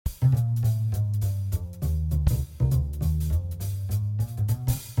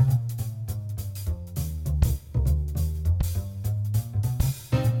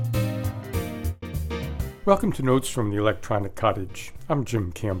Welcome to Notes from the Electronic Cottage. I'm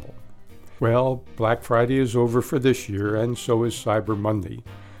Jim Campbell. Well, Black Friday is over for this year, and so is Cyber Monday.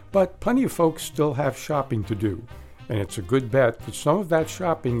 But plenty of folks still have shopping to do, and it's a good bet that some of that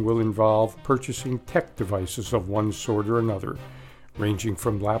shopping will involve purchasing tech devices of one sort or another, ranging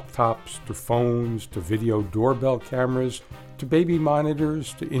from laptops to phones to video doorbell cameras to baby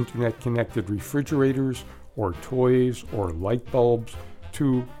monitors to internet-connected refrigerators or toys or light bulbs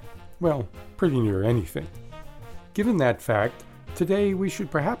to, well, pretty near anything. Given that fact, today we should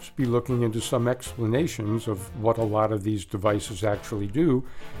perhaps be looking into some explanations of what a lot of these devices actually do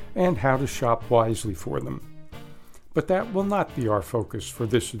and how to shop wisely for them. But that will not be our focus for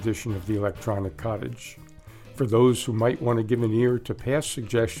this edition of the Electronic Cottage. For those who might want to give an ear to past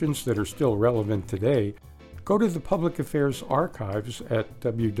suggestions that are still relevant today, go to the Public Affairs Archives at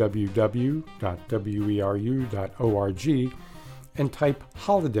www.weru.org and type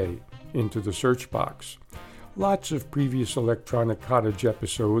holiday into the search box. Lots of previous Electronic Cottage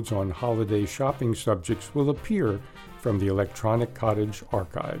episodes on holiday shopping subjects will appear from the Electronic Cottage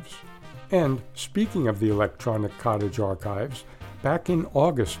Archives. And speaking of the Electronic Cottage Archives, back in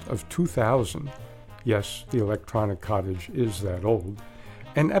August of 2000, yes, the Electronic Cottage is that old,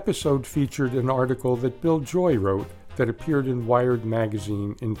 an episode featured an article that Bill Joy wrote that appeared in Wired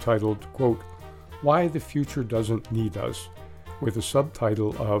magazine entitled, quote, "Why the Future Doesn't Need Us," with a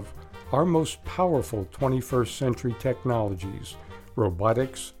subtitle of Our Most Powerful 21st Century Technologies,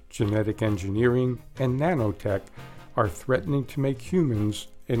 Robotics, Genetic Engineering, and Nanotech are Threatening to Make Humans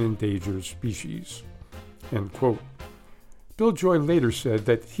an Endangered Species. End quote. Bill Joy later said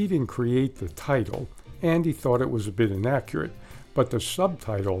that he didn't create the title, and he thought it was a bit inaccurate, but the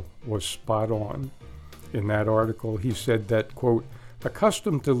subtitle was spot on. In that article, he said that, quote,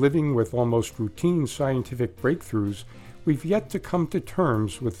 "Accustomed to living with almost routine scientific breakthroughs, we've yet to come to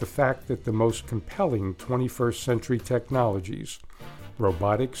terms with the fact that the most compelling 21st century technologies,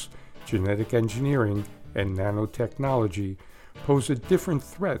 robotics, genetic engineering, and nanotechnology, pose a different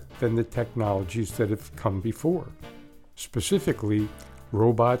threat than the technologies that have come before. Specifically,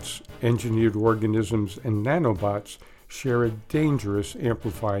 robots, engineered organisms, and nanobots share a dangerous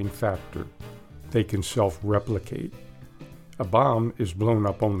amplifying factor. They can self-replicate. A bomb is blown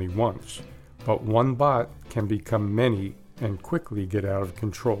up only once, but one bot can become many and quickly get out of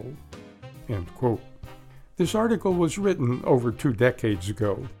control." End quote. This article was written over 2 decades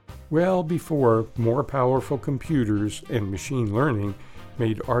ago, well before more powerful computers and machine learning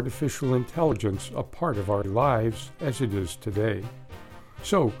made artificial intelligence a part of our lives as it is today.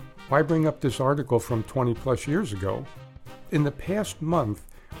 So, why bring up this article from 20 plus years ago? In the past month,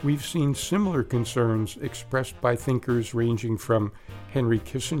 we've seen similar concerns expressed by thinkers ranging from Henry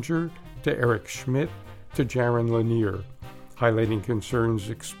Kissinger to Eric Schmidt to Jaron Lanier, highlighting concerns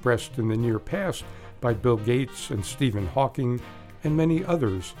expressed in the near past by Bill Gates and Stephen Hawking and many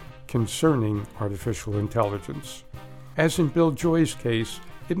others concerning artificial intelligence. As in Bill Joy's case,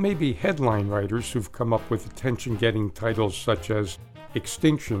 it may be headline writers who've come up with attention-getting titles such as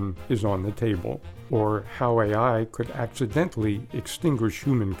 "Extinction is on the Table," or "How AI Could Accidentally Extinguish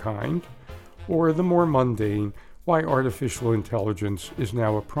Humankind," or the more mundane "Why Artificial Intelligence is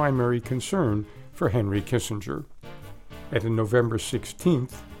Now a Primary Concern for Henry Kissinger." At a November 16,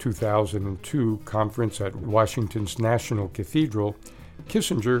 2002 conference at Washington's National Cathedral,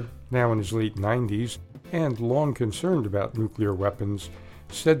 Kissinger, now in his late 90s and long concerned about nuclear weapons,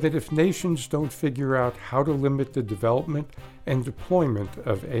 said that if nations don't figure out how to limit the development and deployment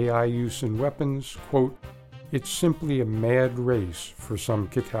of AI use in weapons, quote, "it's simply a mad race for some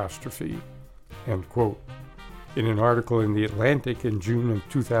catastrophe," end quote. In an article in The Atlantic in June of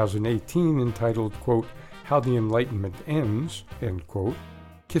 2018 entitled, quote, "How the Enlightenment Ends," end quote,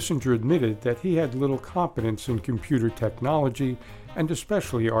 Kissinger admitted that he had little competence in computer technology and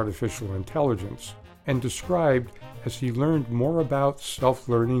especially artificial intelligence, and described as he learned more about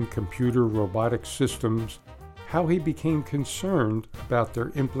self-learning computer robotic systems, how he became concerned about their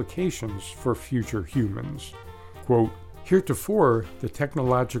implications for future humans. Quote, "Heretofore, the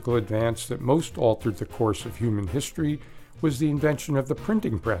technological advance that most altered the course of human history was the invention of the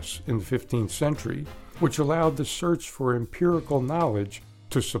printing press in the 15th century, which allowed the search for empirical knowledge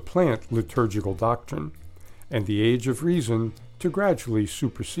to supplant liturgical doctrine, and the age of reason to gradually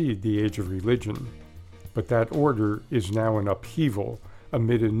supersede the age of religion. But that order is now in upheaval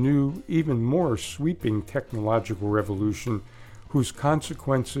amid a new, even more sweeping technological revolution whose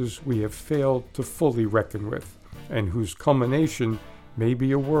consequences we have failed to fully reckon with, and whose culmination may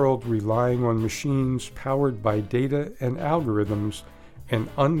be a world relying on machines powered by data and algorithms and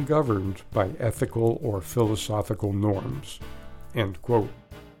ungoverned by ethical or philosophical norms." End quote.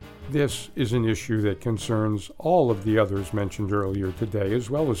 This is an issue that concerns all of the others mentioned earlier today, as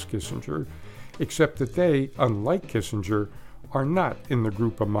well as Kissinger, except that they, unlike Kissinger, are not in the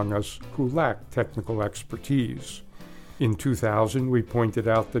group among us who lack technical expertise. In 2000, we pointed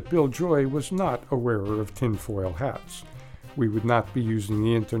out that Bill Joy was not a wearer of tinfoil hats. We would not be using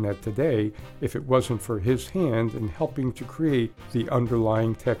the internet today if it wasn't for his hand in helping to create the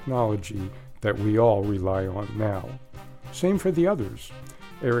underlying technology that we all rely on now. Same for the others.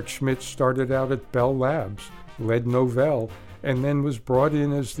 Eric Schmidt started out at Bell Labs, led Novell, and then was brought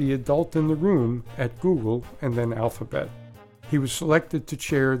in as the adult in the room at Google and then Alphabet. He was selected to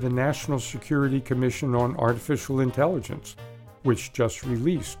chair the National Security Commission on Artificial Intelligence, which just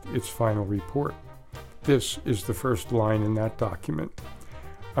released its final report. This is the first line in that document.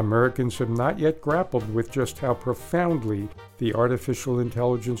 Americans have not yet grappled with just how profoundly the artificial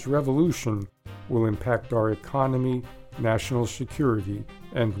intelligence revolution will impact our economy, national security,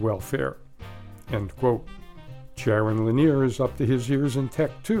 and welfare. End quote. Jaron Lanier is up to his ears in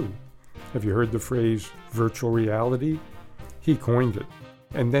tech too. Have you heard the phrase virtual reality? He coined it,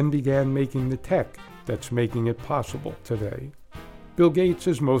 and then began making the tech that's making it possible today. Bill Gates,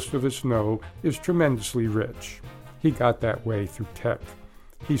 as most of us know, is tremendously rich. He got that way through tech.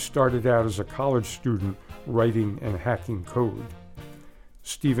 He started out as a college student writing and hacking code.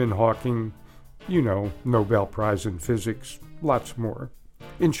 Stephen Hawking, Nobel Prize in Physics, lots more.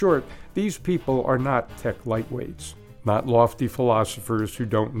 In short, these people are not tech lightweights, not lofty philosophers who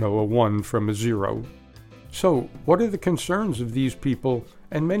don't know a 1 from a 0. So, what are the concerns of these people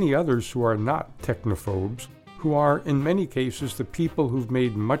and many others who are not technophobes, who are, in many cases, the people who've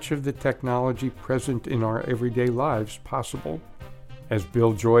made much of the technology present in our everyday lives possible? As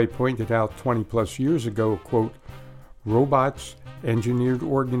Bill Joy pointed out 20-plus years ago, quote, robots, engineered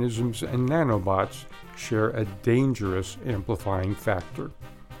organisms, and nanobots share a dangerous amplifying factor.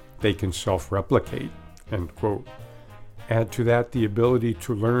 They can self-replicate, end quote. Add to that the ability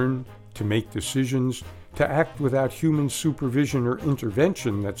to learn, to make decisions, to act without human supervision or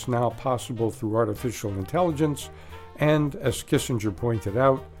intervention that's now possible through artificial intelligence, and, as Kissinger pointed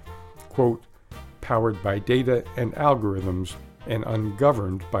out, quote, powered by data and algorithms and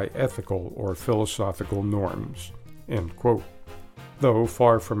ungoverned by ethical or philosophical norms, end quote. Though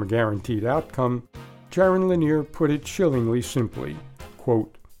far from a guaranteed outcome, Jaron Lanier put it chillingly simply,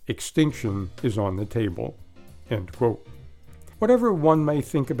 quote, extinction is on the table, end quote. Whatever one may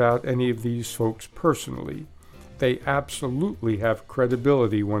think about any of these folks personally, they absolutely have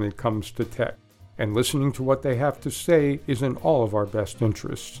credibility when it comes to tech, and listening to what they have to say is in all of our best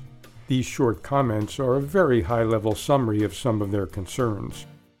interests. These short comments are a very high-level summary of some of their concerns.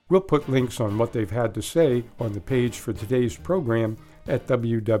 We'll put links on what they've had to say on the page for today's program at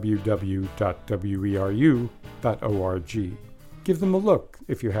www.weru.org. Give them a look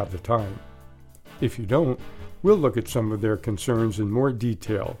if you have the time. If you don't, we'll look at some of their concerns in more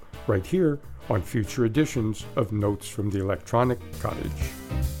detail right here on future editions of Notes from the Electronic Cottage.